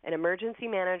 an emergency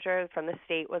manager from the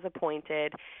state was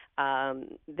appointed.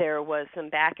 There was some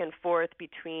back and forth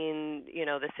between,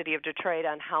 the city of Detroit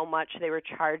on how much they were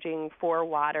charging for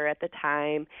water at the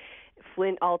time.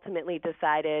 Flint ultimately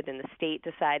decided, and the state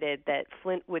decided, that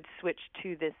Flint would switch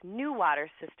to this new water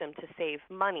system to save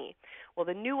money. Well,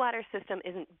 the new water system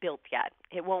isn't built yet.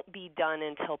 It won't be done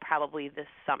until probably this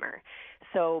summer.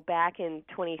 So back in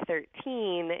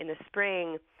 2013, in the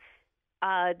spring,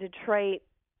 Detroit,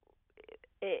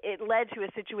 it led to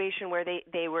a situation where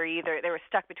they were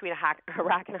stuck between a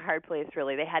rock and a hard place,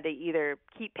 really. They had to either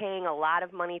keep paying a lot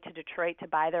of money to Detroit to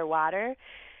buy their water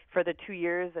for the 2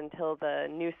 years until the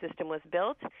new system was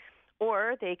built,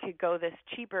 or they could go this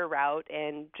cheaper route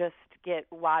and just get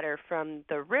water from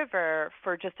the river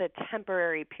for just a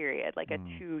temporary period, a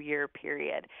 2-year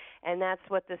period. And that's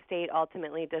what the state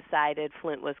ultimately decided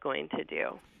Flint was going to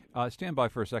do. Stand by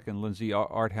for a second, Lindsay.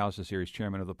 Art House is here. He's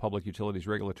chairman of the Public Utilities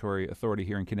Regulatory Authority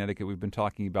here in Connecticut. We've been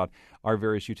talking about our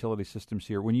various utility systems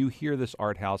here. When you hear this,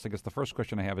 Art House, I guess the first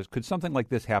question I have is, could something like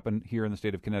this happen here in the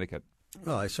state of Connecticut?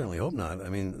 Well, I certainly hope not. I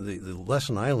mean, the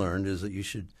lesson I learned is that you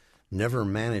should never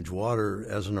manage water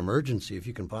as an emergency if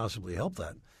you can possibly help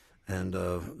that. And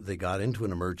they got into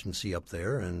an emergency up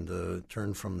there and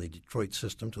turned from the Detroit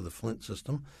system to the Flint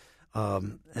system.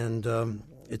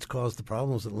 It's caused the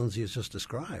problems that Lindsay has just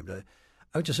described. I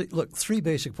would just say, look, 3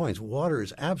 basic points. Water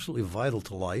is absolutely vital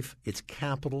to life. It's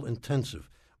capital intensive,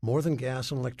 more than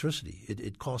gas and electricity.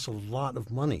 It costs a lot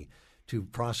of money to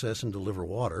process and deliver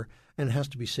water, and it has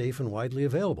to be safe and widely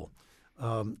available.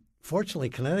 Fortunately,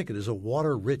 Connecticut is a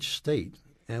water-rich state,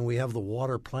 and we have the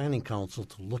Water Planning Council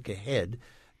to look ahead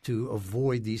to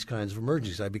avoid these kinds of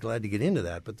emergencies. I'd be glad to get into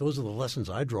that, but those are the lessons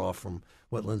I draw from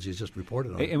what Lindsay has just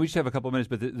reported on. And we just have a couple of minutes,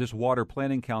 but this Water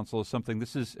Planning Council is something,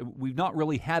 we've not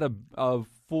really had a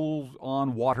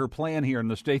full-on water plan here in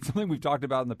the state, something we've talked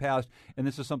about in the past, and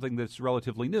this is something that's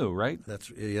relatively new, right?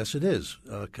 Yes, it is.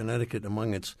 Connecticut,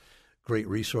 among its great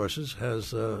resources,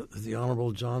 has the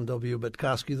Honorable John W.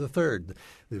 Betkowski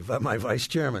III, my vice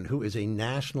chairman, who is a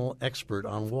national expert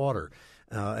on water.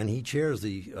 and he chairs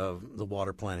the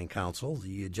Water Planning Council.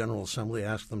 The General Assembly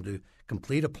asked them to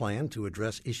complete a plan to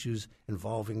address issues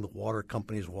involving the water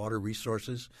company's water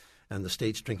resources and the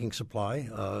state's drinking supply,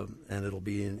 and it'll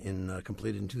be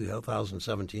completed in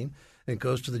 2017. It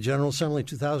goes to the General Assembly in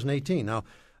 2018. Now,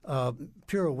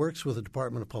 PURA works with the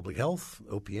Department of Public Health,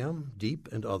 OPM, DEEP,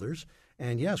 and others.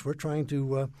 And yes, we're trying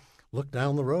to look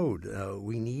down the road.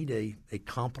 We need a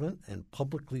competent and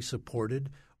publicly supported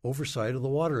oversight of the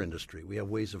water industry. We have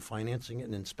ways of financing it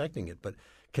and inspecting it. But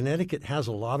Connecticut has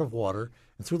a lot of water,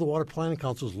 and through the Water Planning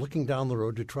Council is looking down the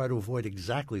road to try to avoid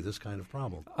exactly this kind of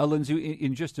problem. Lindsay,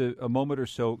 in just a moment or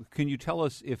so, can you tell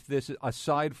us if this,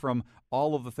 aside from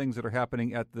all of the things that are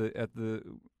happening at the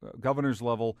governor's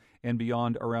level and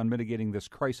beyond around mitigating this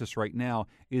crisis right now,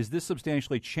 is this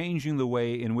substantially changing the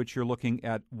way in which you're looking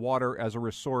at water as a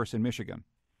resource in Michigan?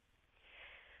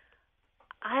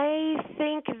 I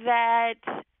think that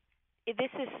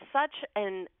this is such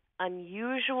an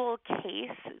unusual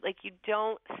case. Like, you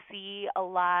don't see a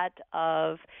lot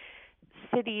of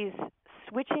cities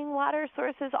switching water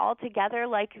sources altogether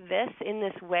like this in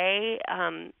this way,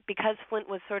 because Flint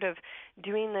was sort of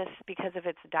doing this because of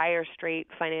its dire strait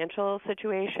financial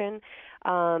situation.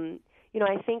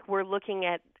 I think we're looking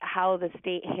at how the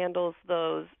state handles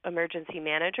those emergency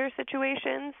manager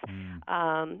situations,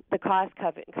 the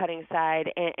cost-cutting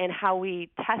side, and how we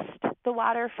test the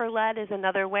water for lead is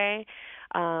another way.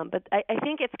 But I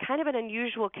think it's kind of an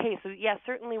unusual case. So, yeah,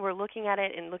 certainly we're looking at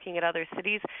it and looking at other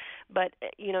cities, but,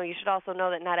 you should also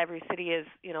know that not every city is,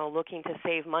 looking to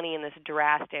save money in this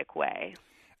drastic way.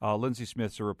 Lindsay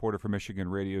Smith's a reporter for Michigan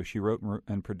Radio. She wrote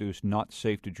and produced Not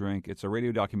Safe to Drink. It's a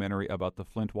radio documentary about the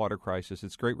Flint water crisis.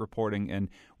 It's great reporting, and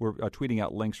we're tweeting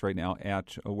out links right now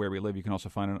at Where We Live. You can also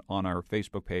find it on our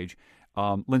Facebook page.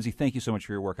 Lindsay, thank you so much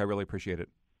for your work. I really appreciate it.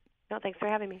 No, thanks for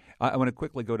having me. I want to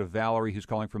quickly go to Valerie, who's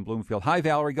calling from Bloomfield. Hi,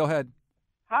 Valerie. Go ahead.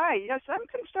 Hi. Yes, I'm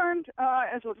concerned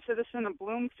as a citizen of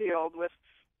Bloomfield with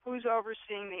who's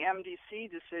overseeing the MDC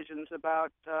decisions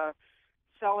about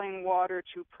selling water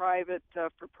to private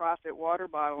for-profit water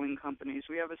bottling companies.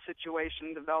 We have a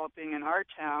situation developing in our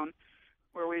town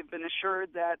where we've been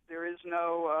assured that there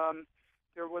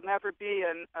will never be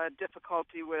a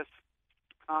difficulty with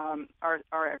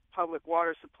our public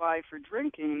water supply for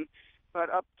drinking, but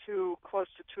up to close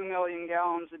to 2 million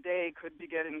gallons a day could be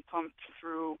getting pumped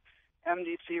through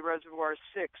MDC Reservoir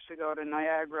 6 to go to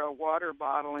Niagara water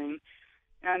bottling.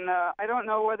 And I don't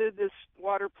know whether this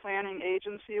water planning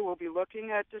agency will be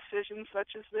looking at decisions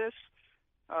such as this,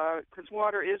 because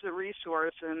water is a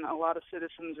resource, and a lot of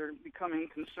citizens are becoming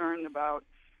concerned about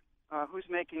who's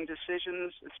making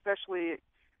decisions, especially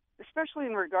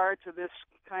in regard to this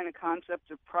kind of concept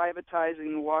of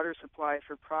privatizing the water supply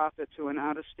for profit to an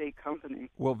out-of-state company.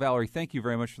 Well, Valerie, thank you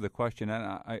very much for the question.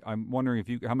 And I'm wondering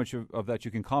how much of that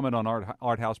you can comment on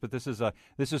Art House, but this is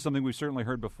something we've certainly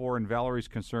heard before, and Valerie's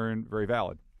concern, very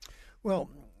valid. Well,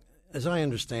 as I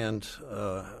understand,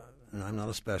 and I'm not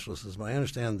a specialist, as I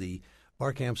understand, the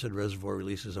Barkhamsted Reservoir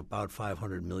releases about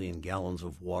 500 million gallons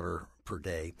of water per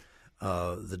day.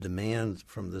 The demand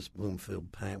from this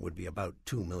Bloomfield plant would be about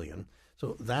 2 million.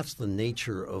 So that's the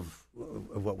nature of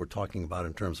what we're talking about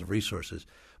in terms of resources.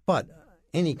 But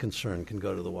any concern can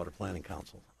go to the Water Planning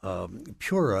Council.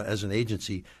 PURA, as an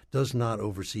agency, does not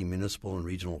oversee municipal and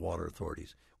regional water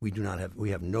authorities. We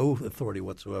have no authority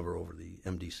whatsoever over the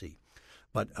MDC.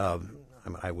 But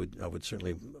I would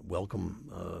certainly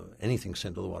welcome anything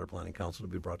sent to the Water Planning Council to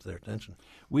be brought to their attention.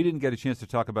 We didn't get a chance to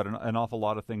talk about an awful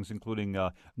lot of things, including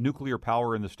nuclear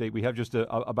power in the state. We have just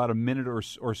about a minute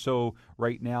or so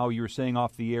right now. You were saying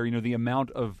off the air, the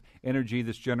amount of energy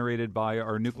that's generated by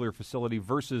our nuclear facility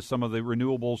versus some of the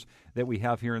renewables that we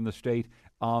have here in the state.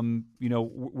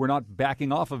 We're not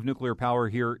backing off of nuclear power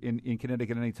here in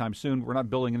Connecticut anytime soon. We're not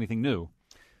building anything new.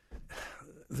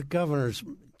 The governor's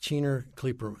cleaner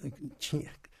and cheaper.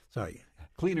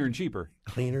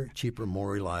 Cleaner, cheaper,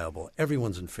 more reliable.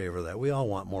 Everyone's in favor of that. We all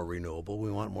want more renewable.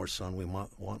 We want more sun. We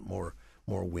want more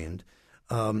wind.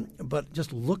 But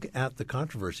just look at the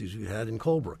controversies we had in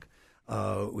Colebrook.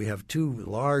 We have two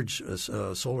large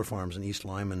solar farms in East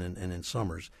Lyman and in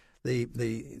Summers. They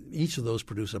each of those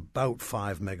produce about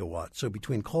 5 megawatts. So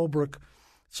between Colebrook,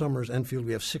 Summers, Enfield,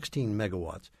 we have 16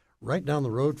 megawatts. Right down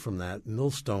the road from that,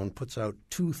 Millstone puts out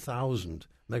 2,000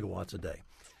 megawatts a day.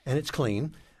 And it's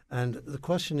clean. And the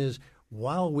question is,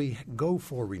 while we go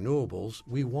for renewables,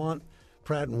 we want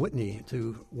Pratt & Whitney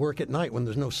to work at night when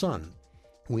there's no sun.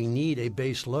 We need a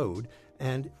base load.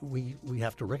 And we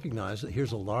have to recognize that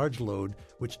here's a large load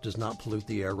which does not pollute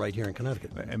the air right here in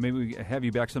Connecticut. And maybe we have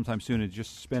you back sometime soon and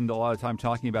just spend a lot of time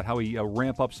talking about how we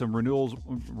ramp up some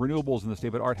renewables in the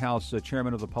state. But Art House,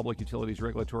 Chairman of the Public Utilities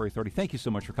Regulatory Authority, thank you so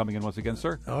much for coming in once again,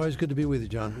 sir. Always good to be with you,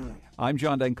 John. I'm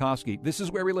John Dankosky. This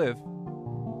is Where We Live.